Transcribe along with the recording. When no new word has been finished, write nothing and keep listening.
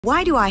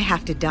Why do I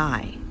have to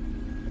die?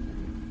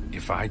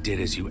 If I did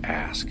as you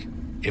ask,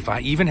 if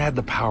I even had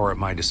the power at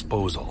my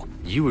disposal,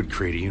 you would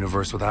create a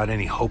universe without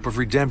any hope of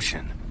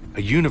redemption.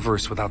 A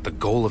universe without the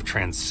goal of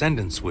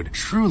transcendence would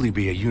truly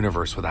be a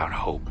universe without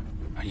hope.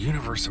 A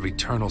universe of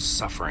eternal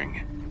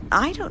suffering.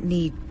 I don't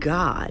need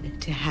God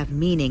to have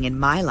meaning in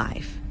my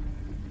life.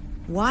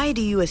 Why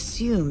do you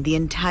assume the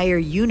entire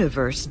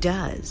universe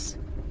does?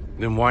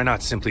 Then why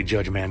not simply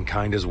judge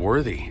mankind as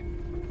worthy?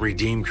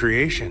 Redeem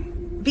creation?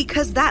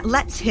 Because that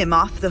lets him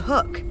off the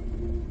hook.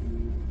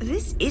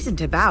 This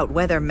isn't about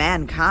whether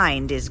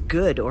mankind is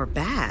good or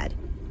bad.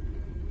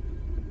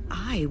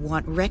 I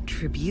want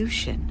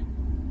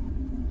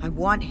retribution. I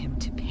want him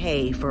to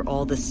pay for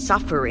all the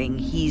suffering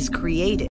he's created.